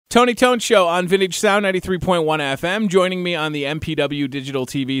Tony Tone Show on Vintage Sound 93.1 FM. Joining me on the MPW Digital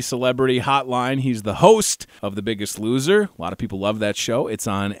TV Celebrity Hotline, he's the host of The Biggest Loser. A lot of people love that show. It's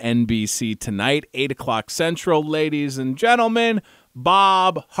on NBC tonight, 8 o'clock Central. Ladies and gentlemen,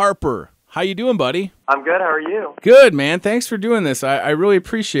 Bob Harper. How you doing, buddy? I'm good. How are you? Good, man. Thanks for doing this. I really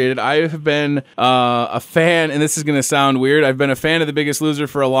appreciate it. I have been a fan, and this is going to sound weird. I've been a fan of The Biggest Loser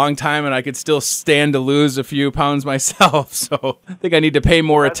for a long time, and I could still stand to lose a few pounds myself. So I think I need to pay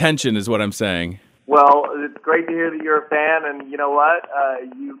more attention is what I'm saying. Well, it's great to hear that you're a fan, and you know what?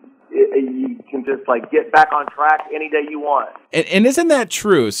 You can just get back on track any day you want. And isn't that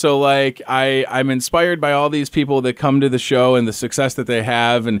true? So I'm inspired by all these people that come to the show and the success that they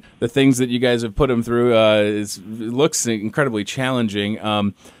have and the things that you guys have put them through. It looks incredibly challenging.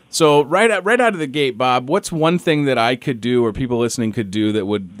 So right out of the gate, Bob, what's one thing that I could do or people listening could do that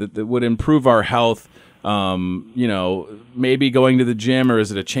would improve our health? Maybe going to the gym, or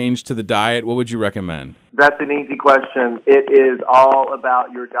is it a change to the diet? What would you recommend? That's an easy question. It is all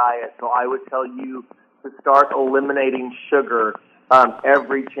about your diet. So I would tell you to start eliminating sugar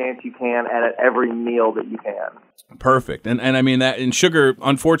every chance you can and at every meal that you can. Perfect. And I mean that, and sugar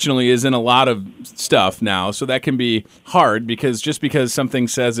unfortunately is in a lot of stuff now, so that can be hard because just because something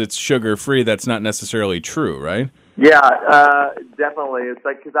says it's sugar free, that's not necessarily true, right? Yeah, definitely. It's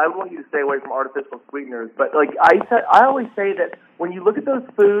because I want you to stay away from artificial sweeteners. But I always say that when you look at those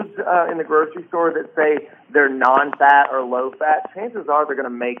foods in the grocery store that say they're non-fat or low-fat, chances are they're going to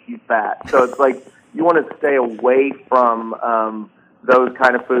make you fat. So it's you want to stay away from those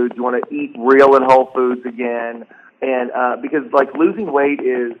kind of foods. You want to eat real and whole foods again, and because losing weight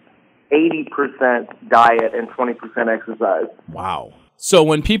is 80% diet and 20% exercise. Wow. So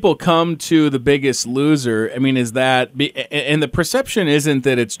when people come to The Biggest Loser, I mean, is that, and the perception isn't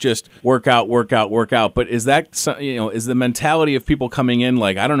that it's just workout, but is that, is the mentality of people coming in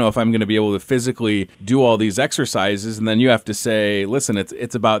I don't know if I'm going to be able to physically do all these exercises, and then you have to say, listen,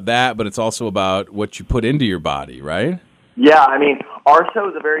 it's about that, but it's also about what you put into your body, right? Yeah, I mean, our show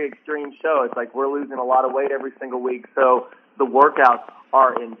is a very extreme show. It's we're losing a lot of weight every single week, so the workouts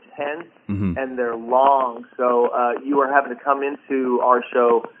are intense and they're long. So you are having to come into our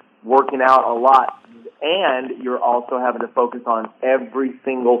show working out a lot, and you're also having to focus on every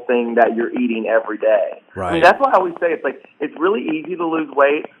single thing that you're eating every day. Right. I mean, that's why I always say it's really easy to lose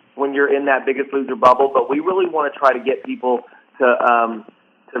weight when you're in that Biggest Loser bubble, but we really want to try to get people to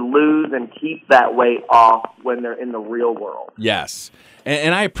lose and keep that weight off when they're in the real world. Yes.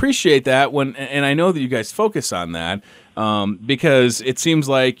 And I appreciate that and I know that you guys focus on that because it seems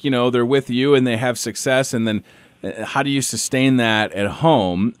like, they're with you and they have success, and then how do you sustain that at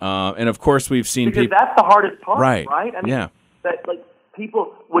home? And of course we've seen because people. That's the hardest part, right? I mean, that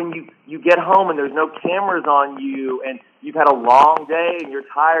people, when you get home and there's no cameras on you and you've had a long day and you're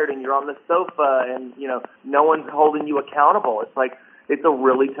tired and you're on the sofa and, no one's holding you accountable. It's a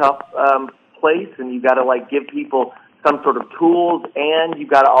really tough place, and you got to give people some sort of tools, and you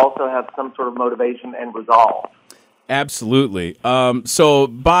got to also have some sort of motivation and resolve. Absolutely. So,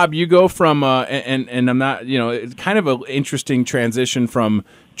 Bob, you go from and I'm not, it's kind of an interesting transition from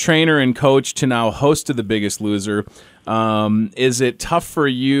trainer and coach to now host of The Biggest Loser. Is it tough for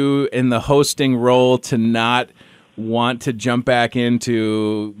you in the hosting role to not want to jump back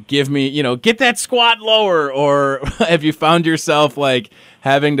into get that squat lower, or have you found yourself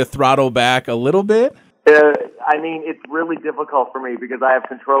having to throttle back a little bit? I mean, it's really difficult for me because I have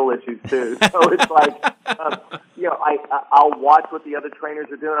control issues too. So it's I'll watch what the other trainers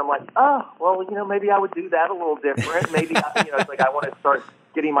are doing. I'm like, oh, well, maybe I would do that a little different. Maybe, it's I want to start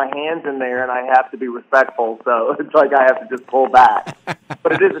getting my hands in there, and I have to be respectful. So it's I have to just pull back.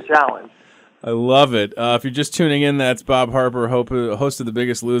 But it is a challenge. I love it. If you're just tuning in, that's Bob Harper, host of The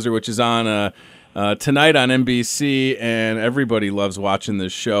Biggest Loser, which is on tonight on NBC, and everybody loves watching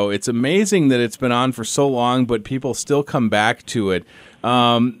this show. It's amazing that it's been on for so long, but people still come back to it.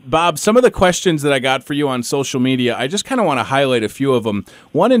 Bob, some of the questions that I got for you on social media, I just kind of want to highlight a few of them.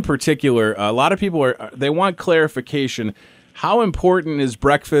 One in particular, a lot of people they want clarification. How important is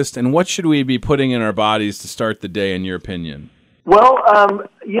breakfast, and what should we be putting in our bodies to start the day, in your opinion? Well,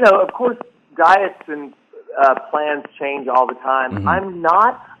 of course, diets and plans change all the time.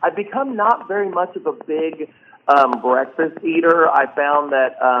 I've become not very much of a big breakfast eater. I found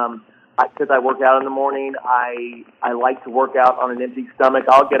that because I work out in the morning, I like to work out on an empty stomach.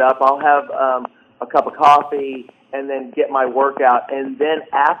 I'll get up, I'll have a cup of coffee, and then get my workout. And then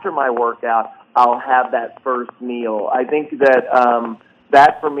after my workout, I'll have that first meal. I think that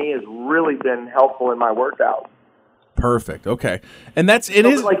that for me has really been helpful in my workout. Perfect. Okay, and it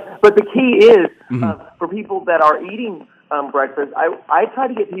is. But the key is for people that are eating breakfast, I try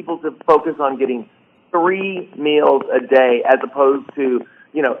to get people to focus on getting 3 meals a day as opposed to,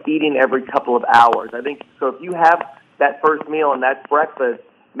 eating every couple of hours. I think so. If you have that first meal and that's breakfast,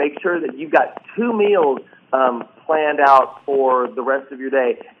 make sure that you've got 2 meals planned out for the rest of your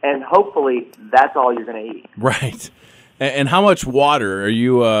day, and hopefully that's all you're going to eat. Right. And how much water? Are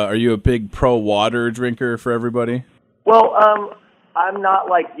you a big pro water drinker for everybody? Well, I'm not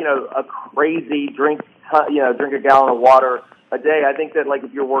like a crazy drink a gallon of water a day. I think that like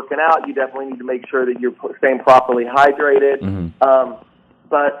if you're working out, you definitely need to make sure that you're staying properly hydrated. Mm-hmm.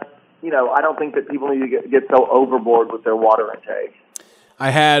 But I don't think that people need to get so overboard with their water intake. I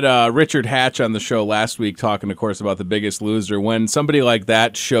had Richard Hatch on the show last week talking, of course, about The Biggest Loser. When somebody like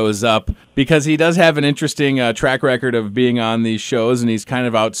that shows up, because he does have an interesting track record of being on these shows, and he's kind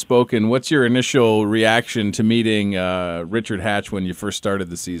of outspoken, what's your initial reaction to meeting Richard Hatch when you first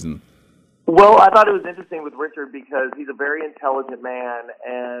started the season? Well, I thought it was interesting with Richard because he's a very intelligent man,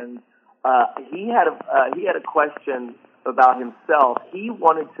 and he had a question about himself. He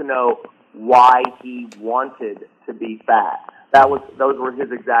wanted to know why he wanted to be fat. Those were his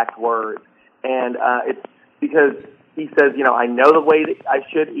exact words, and it's because he says, I know the way that I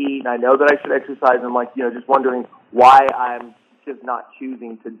should eat, and I know that I should exercise. And I'm like, just wondering why I'm just not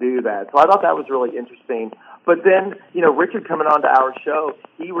choosing to do that. So I thought that was really interesting. But then, Richard coming on to our show,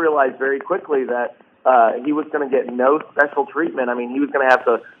 he realized very quickly that he was going to get no special treatment. I mean, he was going to have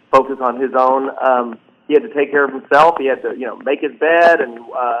to focus on his own. He had to take care of himself. He had to, make his bed and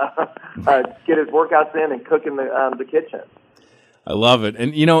get his workouts in and cook in the kitchen. I love it.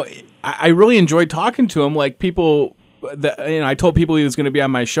 And, I really enjoyed talking to him. Like people, I told people he was going to be on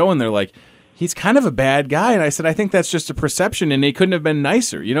my show, and they're like, he's kind of a bad guy. And I said, I think that's just a perception, and he couldn't have been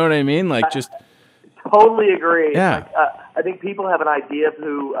nicer. You know what I mean? Like, just totally agree. Yeah. I think people have an idea of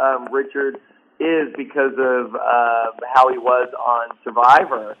who Richard is because of how he was on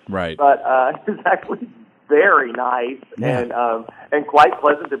Survivor. Right. But he's actually very nice and quite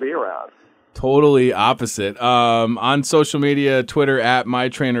pleasant to be around. Totally opposite. On social media, Twitter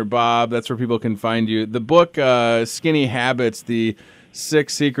 @MyTrainerBob. That's where people can find you. The book, Skinny Habits, The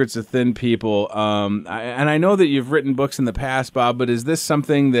 6 Secrets of Thin People. And I know that you've written books in the past, Bob, but is this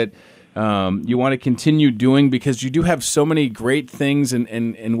something that you want to continue doing? Because you do have so many great things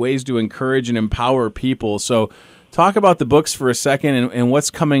and ways to encourage and empower people. So talk about the books for a second and what's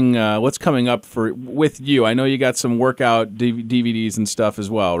coming up with you. I know you got some workout DVDs and stuff as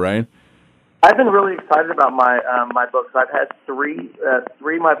well, right? I've been really excited about my books. I've had three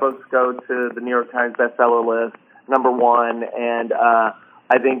of my books go to the New York Times bestseller list, #1, and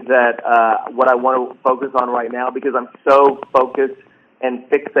I think that what I want to focus on right now, because I'm so focused and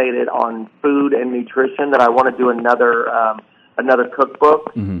fixated on food and nutrition, that I want to do another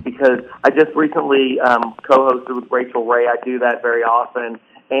cookbook, because I just recently co-hosted with Rachael Ray. I do that very often.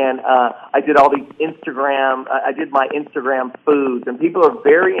 And I did all these I did my Instagram foods, and people are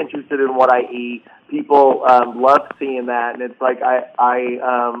very interested in what I eat. People love seeing that, and it's like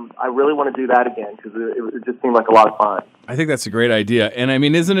I really want to do that again because it just seemed like a lot of fun. I think that's a great idea. And I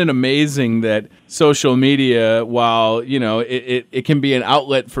mean, isn't it amazing that social media, while, it can be an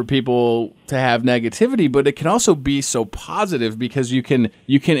outlet for people to have negativity, but it can also be so positive because you can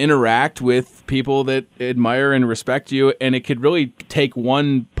interact with people that admire and respect you, and it could really take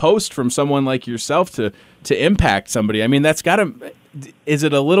one post from someone like yourself to impact somebody. I mean, that's got to... Is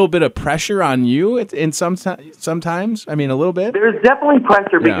it a little bit of pressure on you sometimes? I mean, a little bit? There's definitely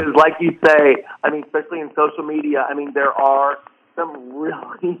pressure because, like you say, I mean, especially in social media, I mean, there are some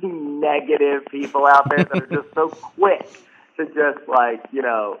really negative people out there that are just so quick to just,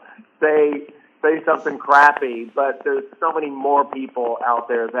 say something crappy. But there's so many more people out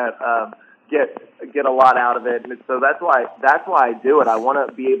there that get a lot out of it. And so that's why I do it. I want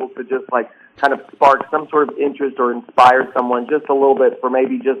to be able to just, kind of spark some sort of interest or inspire someone just a little bit for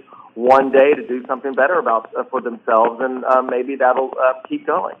maybe just one day to do something better for themselves, and maybe that'll keep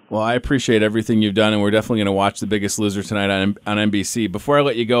going. Well, I appreciate everything you've done, and we're definitely going to watch The Biggest Loser tonight on NBC. Before I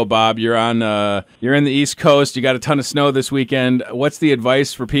let you go, Bob, you're in the East Coast. You got a ton of snow this weekend. What's the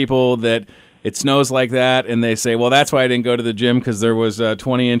advice for people that it snows like that, and they say, well, that's why I didn't go to the gym because there was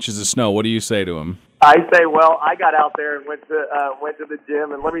 20 inches of snow? What do you say to them? I say, well, I got out there and went to the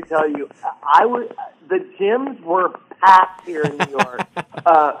gym, and let me tell you, the gyms were packed here in New York.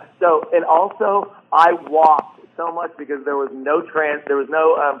 And also I walked so much because there was no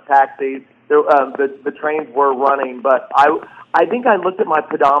taxis. The trains were running, but I think I looked at my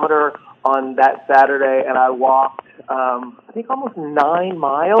pedometer on that Saturday, and I walked I think almost 9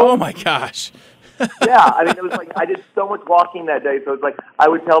 miles. Oh my gosh. Yeah, I mean, it was like I did so much walking that day, so it's like I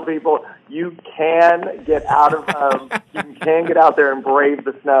would tell people, you can get out there and brave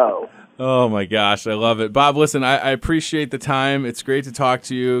the snow. Oh, my gosh. I love it. Bob, listen, I appreciate the time. It's great to talk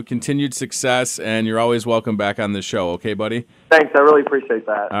to you. Continued success, and you're always welcome back on the show. Okay, buddy? Thanks. I really appreciate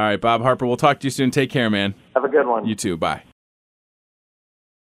that. All right, Bob Harper, we'll talk to you soon. Take care, man. Have a good one. You too. Bye.